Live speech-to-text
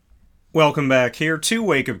Welcome back here to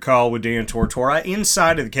Wake Up Call with Dan Tortora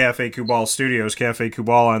inside of the Cafe Kubal Studios. Cafe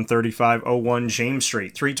Kubal on 3501 James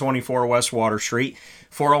Street, 324 West Water Street,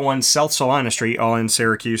 401 South Salina Street, all in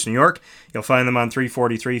Syracuse, New York. You'll find them on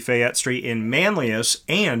 343 Fayette Street in Manlius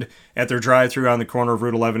and at their drive-thru on the corner of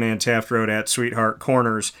Route 11 and Taft Road at Sweetheart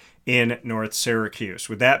Corners in North Syracuse.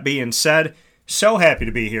 With that being said, so happy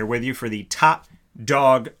to be here with you for the Top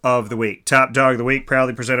Dog of the Week. Top Dog of the Week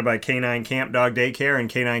proudly presented by K9 Camp Dog Daycare and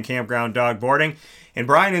K9 Campground Dog Boarding. And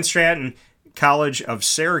Bryan and Stratton College of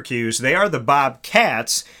Syracuse, they are the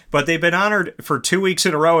Bobcats, but they've been honored for 2 weeks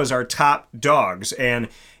in a row as our top dogs. And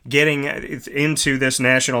getting into this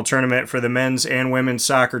national tournament for the men's and women's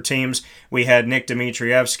soccer teams, we had Nick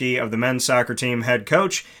Dimitrievski of the men's soccer team head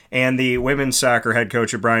coach and the women's soccer head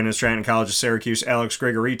coach of Bryan and Stratton College of Syracuse, Alex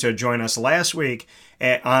Grigorita, join us last week,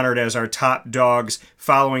 honored as our top dogs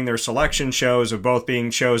following their selection shows of both being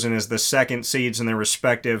chosen as the second seeds in their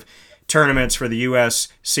respective tournaments for the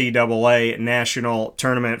USCAA national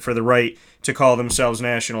tournament for the right to call themselves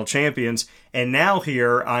national champions. And now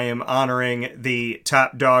here I am honoring the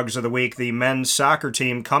top dogs of the week, the men's soccer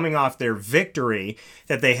team, coming off their victory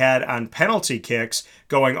that they had on penalty kicks,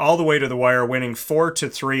 going all the way to the wire, winning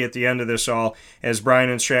 4-3 at the end of this all, as Bryan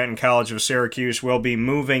and Stratton College of Syracuse will be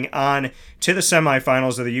moving on to the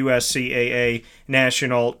semifinals of the USCAA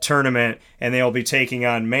national tournament, and they'll be taking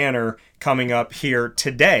on Manor coming up here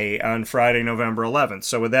today on Friday, November 11th.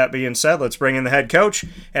 So with that being said, let's bring in the head coach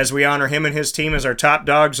as we honor him and his team as our top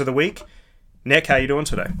dogs of the week. Nick, how you doing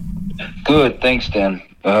today? Good, thanks, Dan.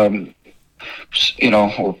 We're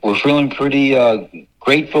feeling pretty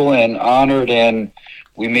grateful and honored, and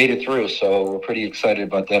we made it through, so we're pretty excited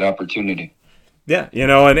about that opportunity. Yeah,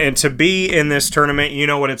 and to be in this tournament, you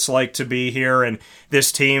know what it's like to be here, and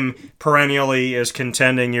this team perennially is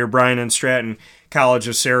contending. You're Bryan and Stratton College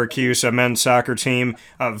of Syracuse, a men's soccer team,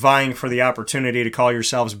 vying for the opportunity to call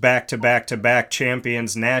yourselves back-to-back-to-back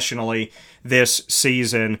champions nationally this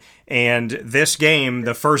season. And this game,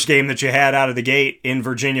 the first game that you had out of the gate in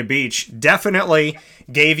Virginia Beach, definitely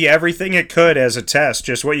gave you everything it could as a test.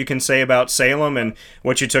 Just what you can say about Salem and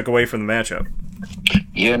what you took away from the matchup.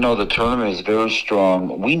 Yeah, no, the tournament is very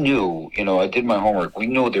strong. We knew, I did my homework. We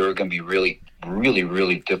knew they were going to be really, really,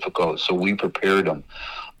 really difficult, so we prepared them.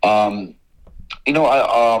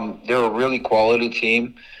 They're a really quality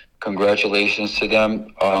team. Congratulations to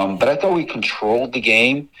them. But I thought we controlled the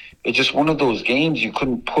game. It's just one of those games you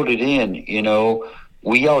couldn't put it in.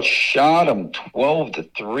 We outshot them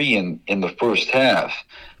 12-3 in the first half.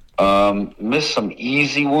 Missed some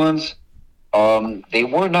easy ones. They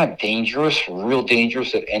were not real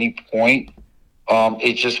dangerous at any point.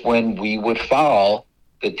 It's just when we would foul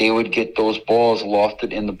that they would get those balls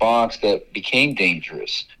lofted in the box that became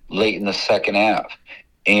dangerous late in the second half.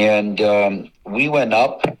 And we went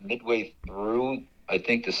up midway through, I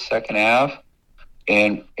think, the second half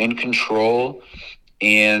and in control.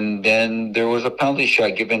 And then there was a penalty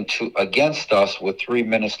shot given against us with 3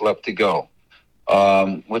 minutes left to go,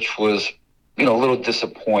 which was, a little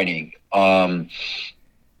disappointing. I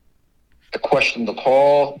questioned the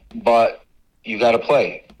call, but you got to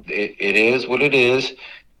play. It is what it is.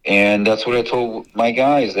 And that's what I told my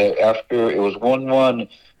guys, that after it was 1-1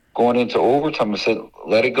 going into overtime, I said,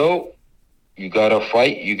 let it go. You got to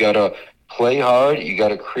fight. You got to play hard. You got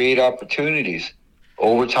to create opportunities.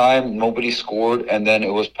 Overtime, nobody scored, and then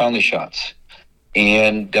it was penalty shots.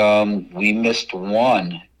 And we missed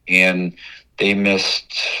one, and they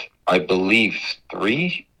missed, I believe,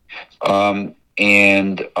 3. And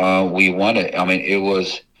we won it. I mean,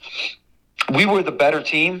 we were the better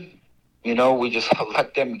team. We just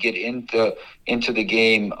let them get into the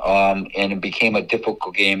game, and it became a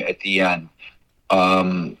difficult game at the end.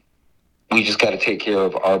 We just got to take care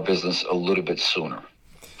of our business a little bit sooner.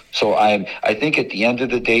 So I think at the end of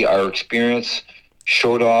the day, our experience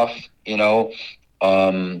showed off.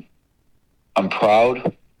 I'm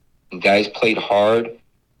proud. The guys played hard.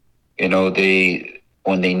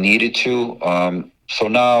 When they needed to. So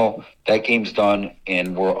now that game's done,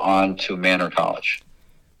 and we're on to Manor College.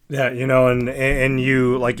 Yeah, and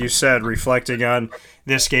you, like you said, reflecting on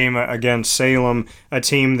this game against Salem, a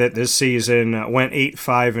team that this season went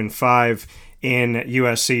 8-5-5 in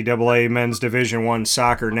USCAA Men's Division I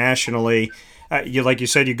soccer nationally. Like you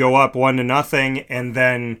said, you go up 1-0, and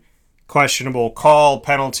then questionable call,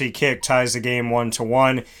 penalty kick ties the game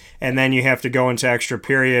 1-1, and then you have to go into extra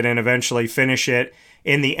period and eventually finish it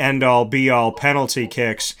in the end-all, be-all penalty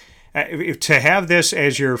kicks. To have this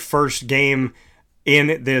as your first game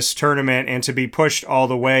in this tournament and to be pushed all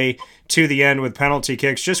the way to the end with penalty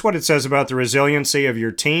kicks, just what it says about the resiliency of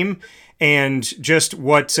your team and just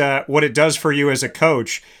what it does for you as a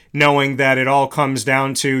coach, knowing that it all comes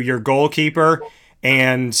down to your goalkeeper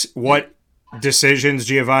and what decisions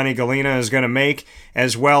Giovanni Gallina is going to make,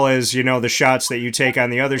 as well as, the shots that you take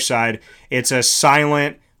on the other side. It's a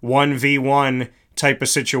silent 1v1 type of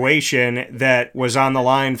situation that was on the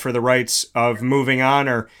line for the rights of moving on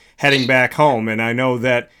or heading back home. And I know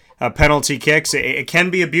that penalty kicks, it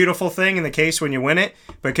can be a beautiful thing in the case when you win it,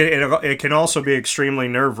 but it can also be extremely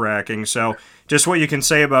nerve-wracking. So just what you can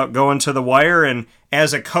say about going to the wire, and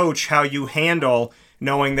as a coach, how you handle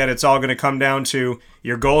knowing that it's all going to come down to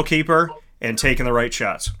your goalkeeper and taking the right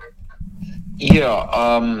shots.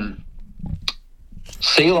 Yeah,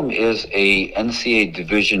 Salem is a NCAA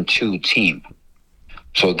Division II team.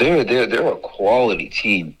 So they're a quality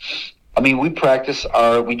team. I mean, we do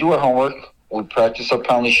our homework. We practice our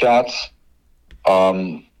penalty shots,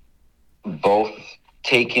 both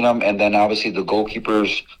taking them and then obviously the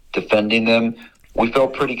goalkeepers defending them. We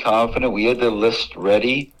felt pretty confident. We had the list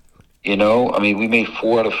ready. We made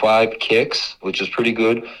 4 out of 5 kicks, which is pretty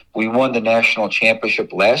good. We won the national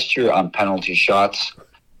championship last year on penalty shots.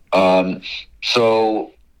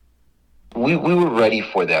 So we were ready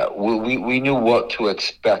for that. We knew what to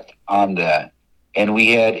expect on that. And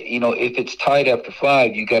we had, if it's tied after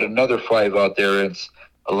 5, you got another 5 out there. It's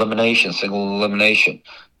elimination, single elimination.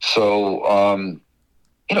 So,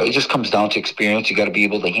 it just comes down to experience. You got to be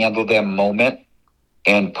able to handle that moment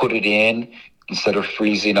and put it in instead of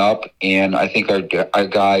freezing up. And I think our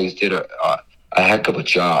guys did a heck of a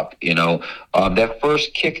job. That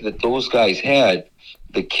first kick that those guys had,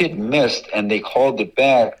 the kid missed, and they called it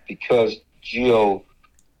back because Gio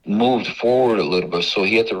moved forward a little bit, so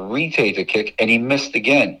he had to retake the kick, and he missed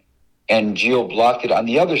again, and Gio blocked it on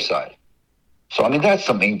the other side. So, that's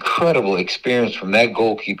some incredible experience from that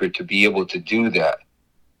goalkeeper to be able to do that.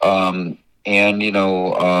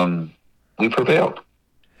 We prevailed.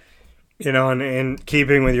 And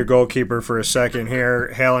keeping with your goalkeeper for a second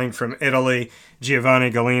here, hailing from Italy,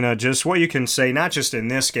 Giovanni Gallina, just what you can say, not just in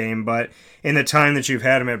this game, but in the time that you've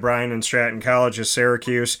had him at Bryan and Stratton College at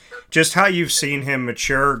Syracuse, just how you've seen him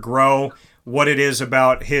mature, grow, what it is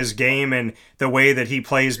about his game and the way that he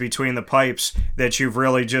plays between the pipes that you've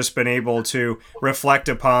really just been able to reflect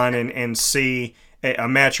upon and see a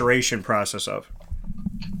maturation process of.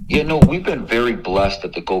 We've been very blessed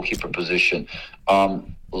at the goalkeeper position.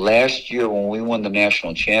 Last year when we won the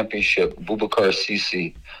national championship, Boubacar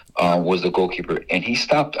Sisi was the goalkeeper, and he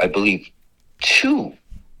stopped, I believe, 3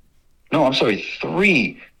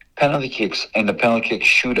 penalty kicks in the penalty kick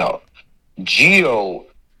shootout. Gio,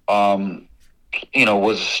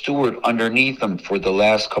 was a steward underneath him for the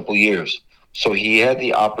last couple years. So he had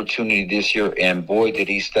the opportunity this year, and boy, did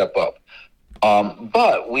he step up.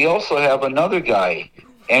 But we also have another guy,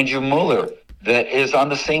 Andrew Muller, that is on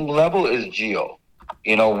the same level as Gio.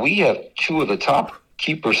 We have 2 of the top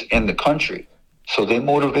keepers in the country. So they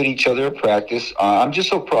motivate each other at practice. I'm just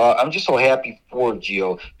so proud. I'm just so happy for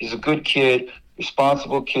Gio. He's a good kid,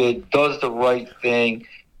 responsible kid, does the right thing,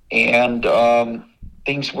 and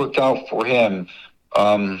things worked out for him.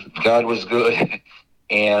 God was good,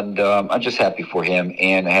 and I'm just happy for him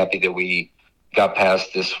and happy that we got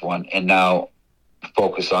past this one and now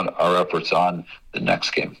focus on our efforts on the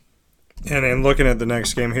next game. And looking at the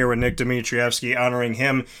next game here with Nick Dmitrievsky, honoring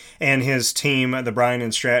him and his team, the Bryan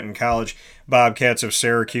and Stratton College Bobcats of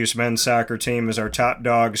Syracuse men's soccer team, as our top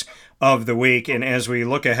dogs of the week. And as we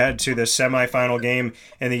look ahead to the semifinal game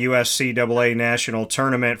in the USCAA National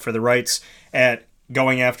Tournament for the rights at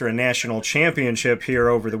going after a national championship here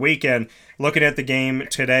over the weekend, looking at the game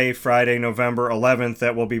today, Friday, November 11th,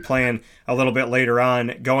 that we'll be playing a little bit later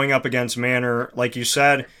on, going up against Manor, like you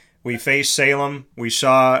said. We faced Salem. We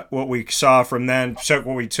saw what we saw from them, took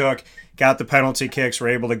what we took, got the penalty kicks, were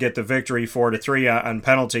able to get the victory 4-3 on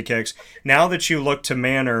penalty kicks. Now that you look to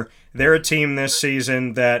Manor, they're a team this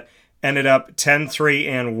season that ended up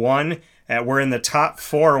 10-3-1. We're in the top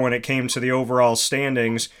 4 when it came to the overall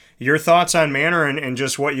standings. Your thoughts on Manor and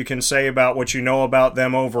just what you can say about what you know about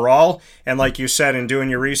them overall, and like you said, in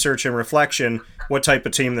doing your research and reflection, what type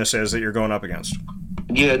of team this is that you're going up against?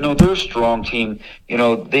 Yeah, no, they're a strong team. They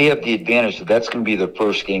have the advantage that that's going to be their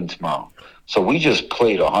first game tomorrow. So we just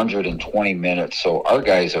played 120 minutes, so our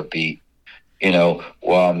guys are beat.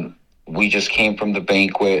 We just came from the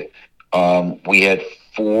banquet. We had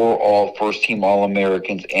 4 all first-team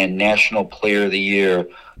All-Americans and National Player of the Year,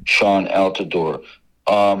 Sean Altidore.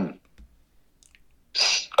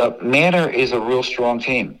 Manor is a real strong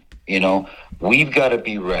team. We've got to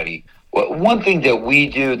be ready. Well, one thing that we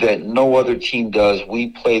do that no other team does, we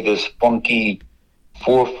play this funky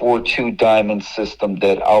 4-4-2 diamond system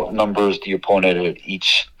that outnumbers the opponent at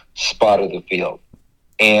each spot of the field.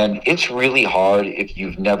 And it's really hard if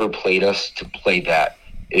you've never played us to play that.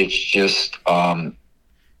 It's just,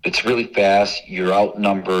 it's really fast. You're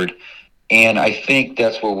outnumbered. And I think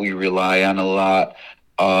that's what we rely on a lot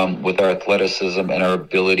with our athleticism and our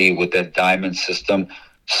ability with that diamond system.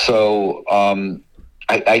 So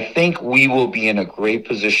I think we will be in a great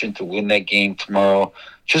position to win that game tomorrow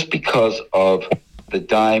just because of the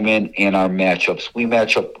diamond and our matchups. We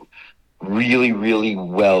match up really, really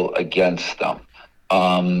well against them.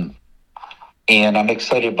 And I'm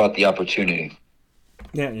excited about the opportunity.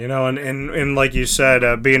 Yeah, and like you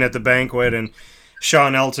said, being at the banquet and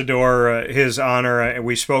Sean Altidore, his honor,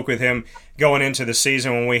 we spoke with him going into the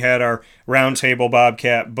season when we had our roundtable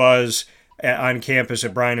Bobcat buzz on campus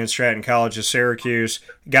at Bryan and Stratton College of Syracuse.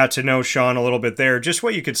 Got to know Sean a little bit there. Just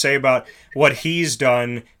what you could say about what he's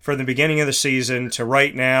done from the beginning of the season to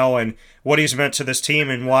right now and what he's meant to this team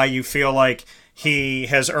and why you feel like he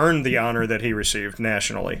has earned the honor that he received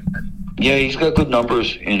nationally. Yeah, he's got good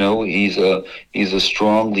numbers. He's a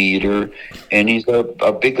strong leader, and he's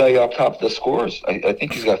a big guy up top that scores. I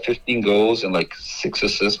think he's got 15 goals and like 6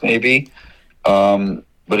 assists maybe.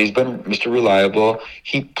 But he's been Mr. Reliable.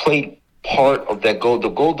 He played part of that goal. The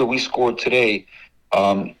goal that we scored today,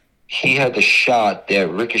 he had the shot that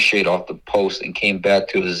ricocheted off the post and came back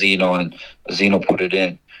to Zeno, and Zeno put it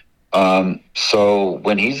in. So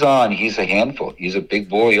when he's on, he's a handful. He's a big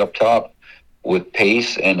boy up top with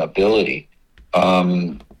pace and ability.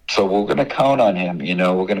 So we're going to count on him.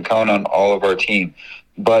 We're going to count on all of our team.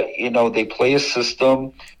 But, they play a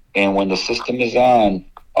system, and when the system is on,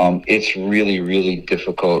 it's really, really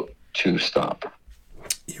difficult to stop.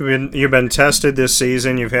 You've been tested this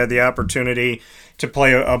season. You've had the opportunity to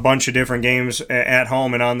play a bunch of different games at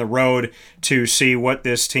home and on the road to see what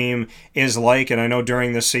this team is like. And I know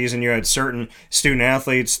during this season you had certain student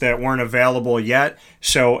athletes that weren't available yet.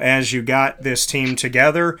 So as you got this team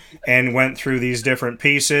together and went through these different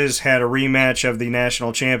pieces, had a rematch of the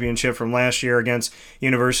national championship from last year against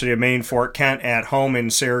University of Maine Fort Kent at home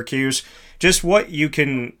in Syracuse, just what you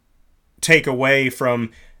can take away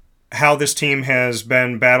from how this team has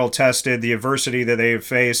been battle-tested, the adversity that they have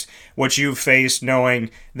faced, what you've faced knowing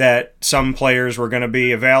that some players were going to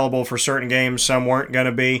be available for certain games, some weren't going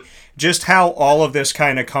to be, just how all of this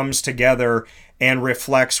kind of comes together and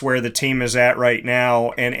reflects where the team is at right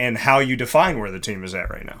now and how you define where the team is at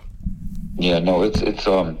right now. Yeah, no, it's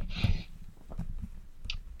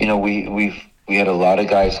we had a lot of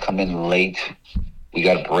guys come in late. We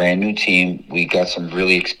got a brand new team. We got some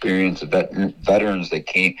really experienced veterans that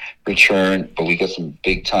came return, but we got some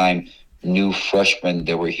big time new freshmen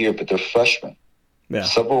that were here, but they're freshmen. Yeah.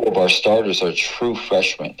 Several of our starters are true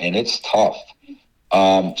freshmen, and it's tough.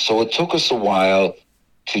 So it took us a while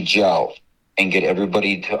to gel and get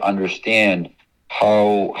everybody to understand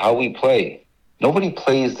how we play. Nobody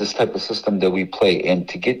plays this type of system that we play, and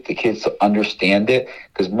to get the kids to understand it,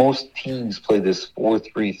 because most teams play this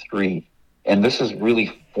 4-3-3. And this is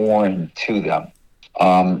really foreign to them.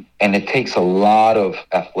 And it takes a lot of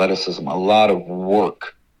athleticism, a lot of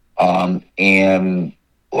work. And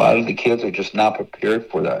a lot of the kids are just not prepared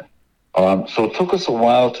for that. So it took us a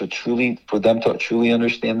while for them to truly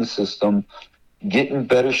understand the system, get in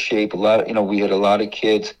better shape. We had a lot of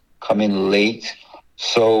kids come in late.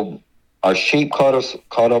 So our shape caught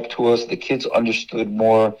up to us. The kids understood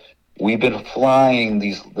more. We've been flying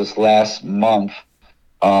this last month.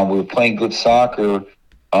 We were playing good soccer.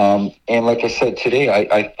 And like I said today,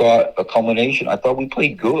 I thought a culmination. I thought we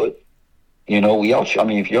played good.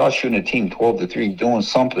 If you're out shooting a team 12-3, doing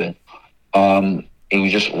something,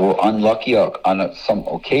 we're unlucky on some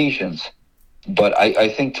occasions. But I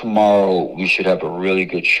think tomorrow we should have a really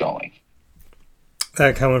good showing.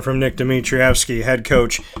 That coming from Nick Dmitrievsky, head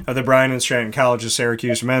coach of the Bryan and Stratton College of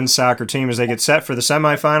Syracuse men's soccer team as they get set for the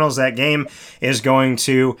semifinals. That game is going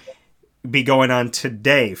to be going on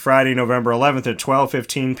today, Friday, November 11th at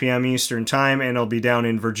 12:15 p.m. Eastern Time, and it'll be down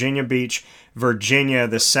in Virginia Beach, Virginia,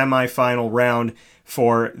 the semifinal round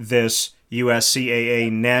for this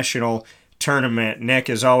USCAA national tournament. Nick,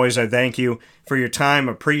 as always, I thank you for your time.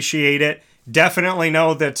 Appreciate it. Definitely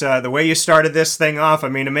know that the way you started this thing off, to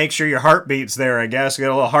make sure your heart beats there, I guess. Get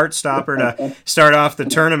a little heart stopper to start off the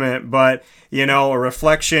tournament. But, a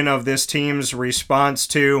reflection of this team's response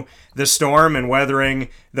to the storm and weathering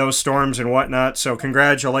those storms and whatnot. So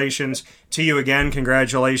congratulations to you again.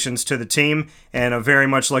 Congratulations to the team. And I'm very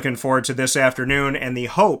much looking forward to this afternoon and the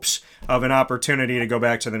hopes of an opportunity to go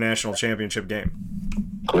back to the national championship game.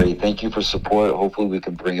 Great. Thank you for support. Hopefully we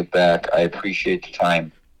can bring it back. I appreciate the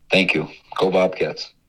time. Thank you. Go Bobcats.